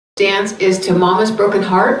dance is to Mama's Broken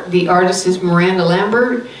Heart. The artist is Miranda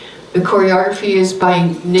Lambert. The choreography is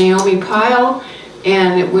by Naomi Pyle,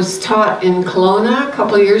 and it was taught in Kelowna a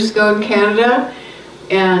couple of years ago in Canada.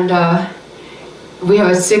 And we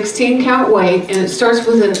have a 16-count weight, and it starts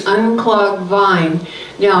with an unclogged vine.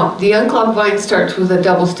 Now, the unclogged vine starts with a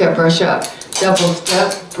double step brush up. Double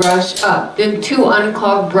step, brush up. Then 2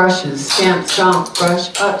 unclogged brushes. Stamp, stomp,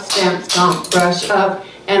 brush up, stamp, stomp, brush up,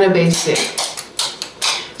 and a basic.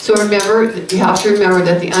 So remember, you have to remember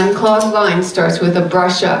that the unclogged vine starts with a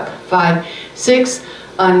brush up. 5, 6,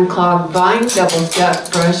 unclogged vine, double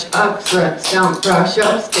step, brush up, stamp, brush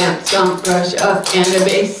up, stamp, stomp, brush up, and a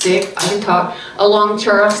basic. I can talk. A long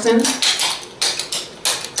Charleston.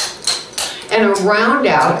 And a round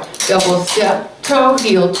out, double step, toe,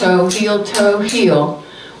 heel, toe, heel, toe, heel.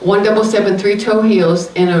 1 double step and 3 toe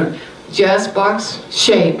heels in a jazz box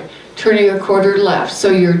shape, turning a quarter left. So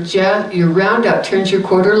your round out turns your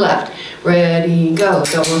quarter left. Ready, go.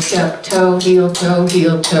 Double step, toe, heel, toe,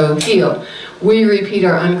 heel, toe, heel. We repeat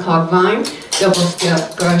our unclogged vine. Double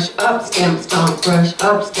step, brush up, stamp, stomp, brush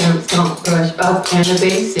up, stamp, stomp, brush up, and a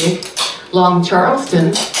basic. Long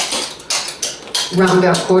Charleston. Round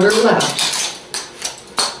out quarter left.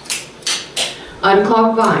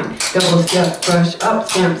 Unclogged vine, double step, brush up,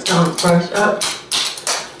 stamp, stomp, brush up.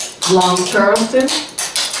 Long Charleston,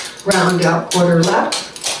 round out quarter left.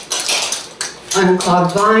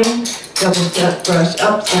 Unclogged vine, double step, brush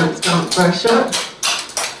up, stamp, stomp, brush up.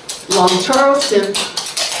 Long Charleston,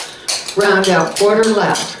 round out quarter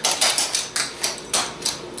left.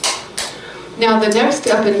 Now the next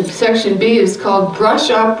step in section B is called brush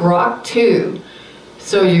up, rock 2.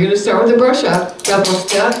 So you're going to start with a brush up, double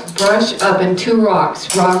step, brush up, and 2 rocks.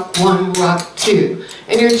 Rock 1, rock 2.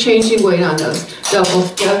 And you're changing weight on those. Double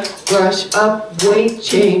step, brush up, weight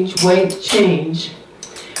change,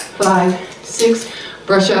 5, 6,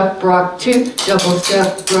 brush up, rock 2, double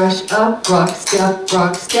step, brush up,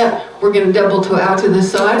 rock step. We're going to double toe out to the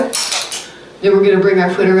side. Then we're going to bring our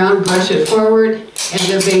foot around, brush it forward,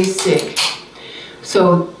 and a basic.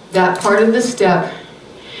 So that part of the step,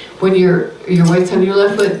 when your weight's on your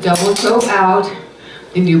left foot, double toe out,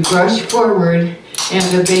 then you brush forward, and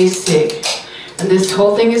the basic. And this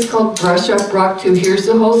whole thing is called brush up, rock 2. Here's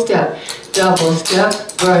the whole step. Double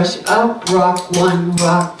step, brush up, rock 1,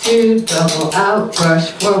 rock 2, double out,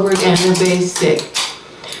 brush forward, and a basic.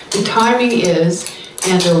 The timing is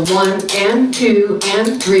and a 1 and 2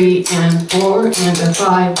 and 3 and 4 and a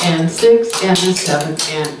 5 and 6 and a 7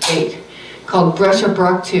 and 8. Called brush up,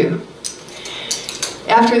 rock 2.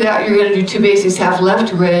 After that, you're going to do 2 basics, half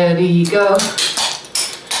left, ready, go.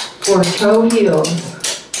 4 toe heels.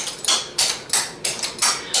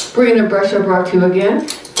 We're going to brush up, rock 2 again.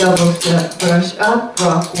 Double step, brush up,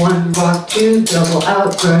 rock 1, rock 2, double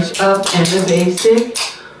out, brush up, and a basic.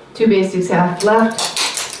 2 basics, half left.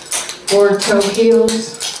 4 toe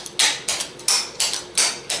heels.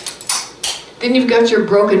 Then you've got your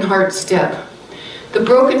broken heart step. The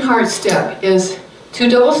broken heart step is 2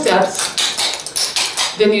 double steps.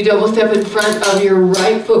 Then you double step in front of your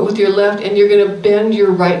right foot with your left, and you're going to bend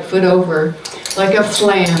your right foot over like a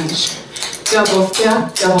flange. Double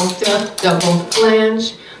step, double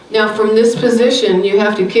flange. Now from this position, you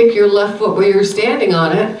have to kick your left foot where you're standing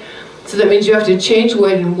on it. So that means you have to change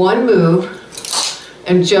weight in 1 move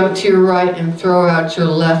and jump to your right and throw out your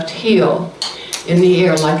left heel in the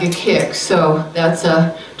air like a kick. So that's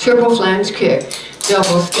a triple flange kick.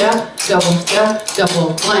 Double step,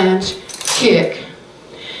 double flange, kick.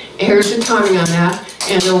 Here's the timing on that,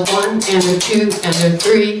 and a 1, and a 2, and a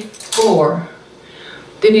 3, 4.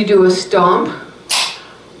 Then you do a stomp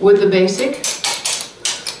with a basic,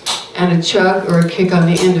 and a chug or a kick on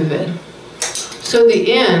the end of it. So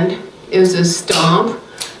the end is a stomp,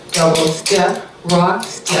 double step, rock,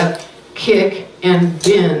 step, kick, and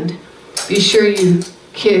bend. Be sure you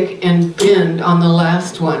kick and bend on the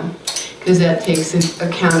last one, because that takes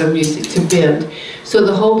account of music to bend. So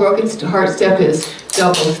the whole broken heart step is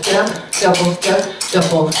double step,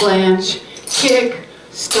 double flange, kick,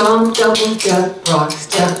 stomp, double step, rock,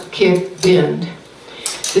 step, kick, bend.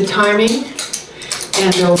 The timing,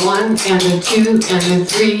 and a 1, and a 2, and a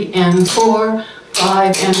 3, and 4,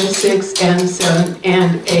 5, and a 6, and 7,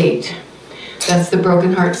 and 8. That's the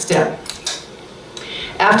broken heart step.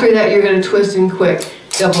 After that, you're going to twist and quick.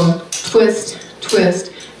 Double twist,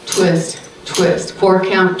 twist, twist, twist. 4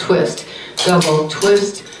 count twist. Double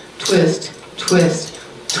twist, twist, twist,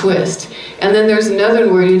 twist. And then there's another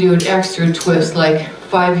one where you do an extra twist, like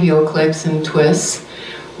 5 heel clicks and twists.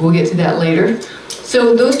 We'll get to that later.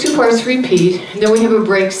 So those 2 parts repeat. And then we have a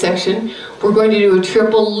break section we're going to do a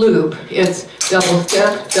triple loop. It's double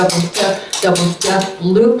step,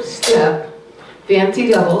 loop, step,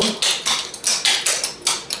 fancy double.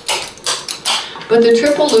 But the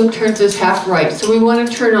triple loop turns us half right, so we want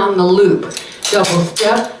to turn on the loop. Double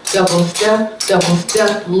step,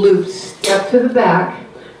 loop, step to the back,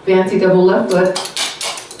 fancy double left foot.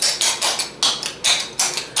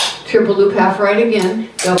 Triple loop half right again,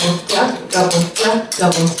 double step,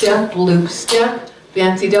 loop, step,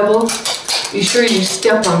 fancy double. Be sure you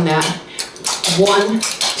step on that. 1,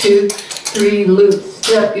 2, 3, loop,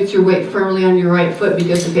 step. Get your weight firmly on your right foot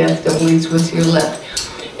because the fancy double leads with your left.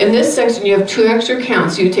 In this section, you have 2 extra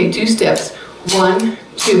counts. So you take 2 steps. 1,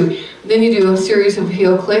 2. Then you do a series of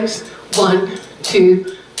heel clicks. 1, 2,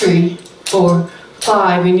 3, 4,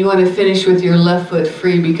 5. And you want to finish with your left foot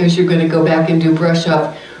free because you're going to go back and do brush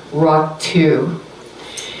up, rock 2.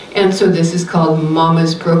 And so this is called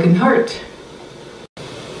Mama's Broken Heart.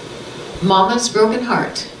 Mama's Broken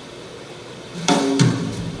Heart.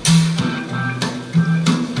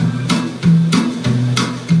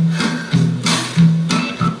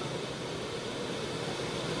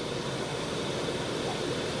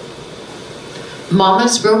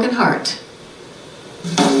 Mama's Broken Heart.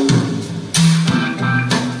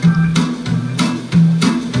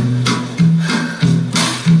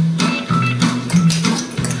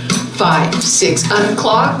 Five, 6,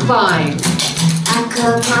 unclog vine. I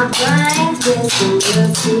cut my vines with some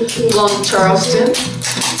good. Long Charleston.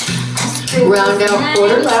 Round out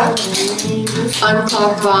quarter left.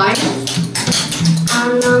 Unclog vine.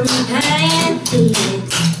 I'm on the pancakes.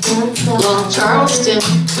 Long Charleston.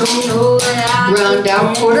 Round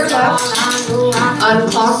out quarter left.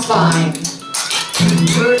 Unclog vine.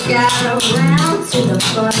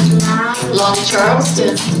 Long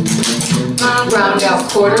Charleston. Round out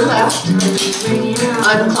quarter left.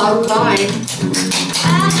 Unclog vine.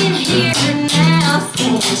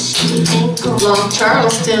 Long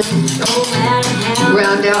Charleston.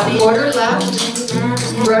 Round out quarter left.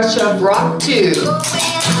 Brush up rock 2.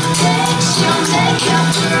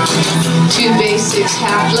 2 basics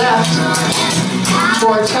half left.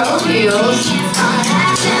 4 toe heels.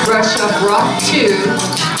 Brush up rock 2.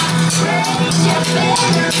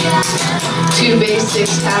 2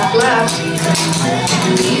 basics half left.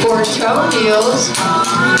 4 toe heels.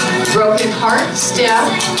 Broken heart step.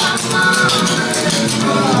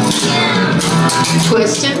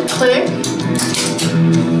 Twist and click.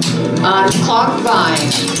 Unclog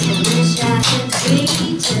vine.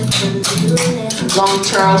 Long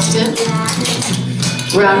Charleston.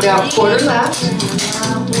 Round out quarter left.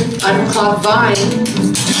 Unclog vine.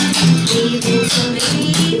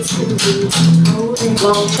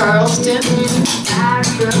 Long Charleston.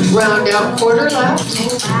 Round out quarter left.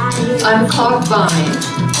 Unclog vine.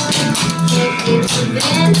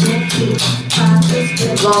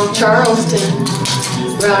 Long Charleston.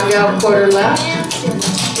 Round out quarter left.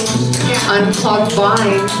 Unclog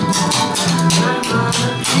vine.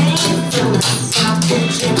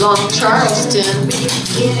 Long Charleston.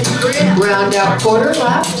 Round out quarter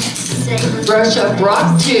left. Brush up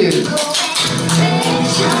rock 2. 2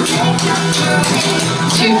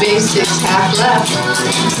 basics half left.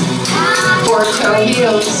 4 toe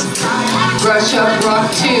heels. Brush up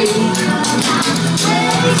rock 2.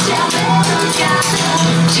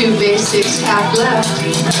 2 basics half left.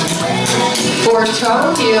 4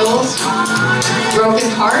 toe heels. Broken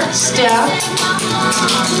heart step.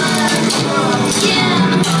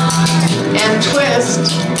 And twist.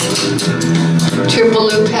 Triple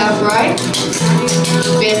loop half right.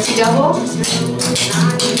 Fancy double.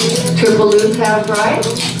 Triple loop half right.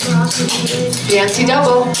 Fancy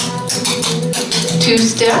double. 2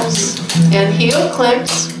 steps and heel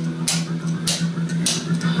clicks.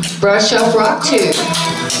 Brush up rock 2.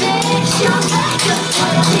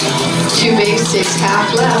 2 basics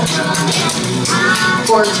half left.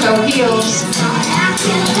 4 toe heels.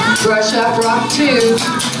 Brush up rock 2.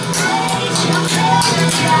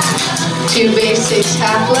 2 basics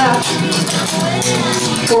half left.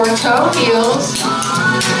 4 toe heels.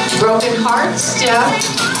 Broken heart step.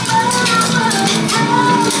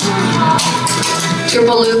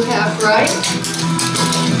 Triple loop half right.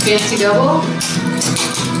 Fancy double.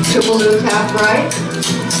 Triple loop half right.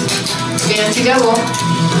 Fancy double.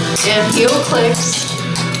 And heel clicks.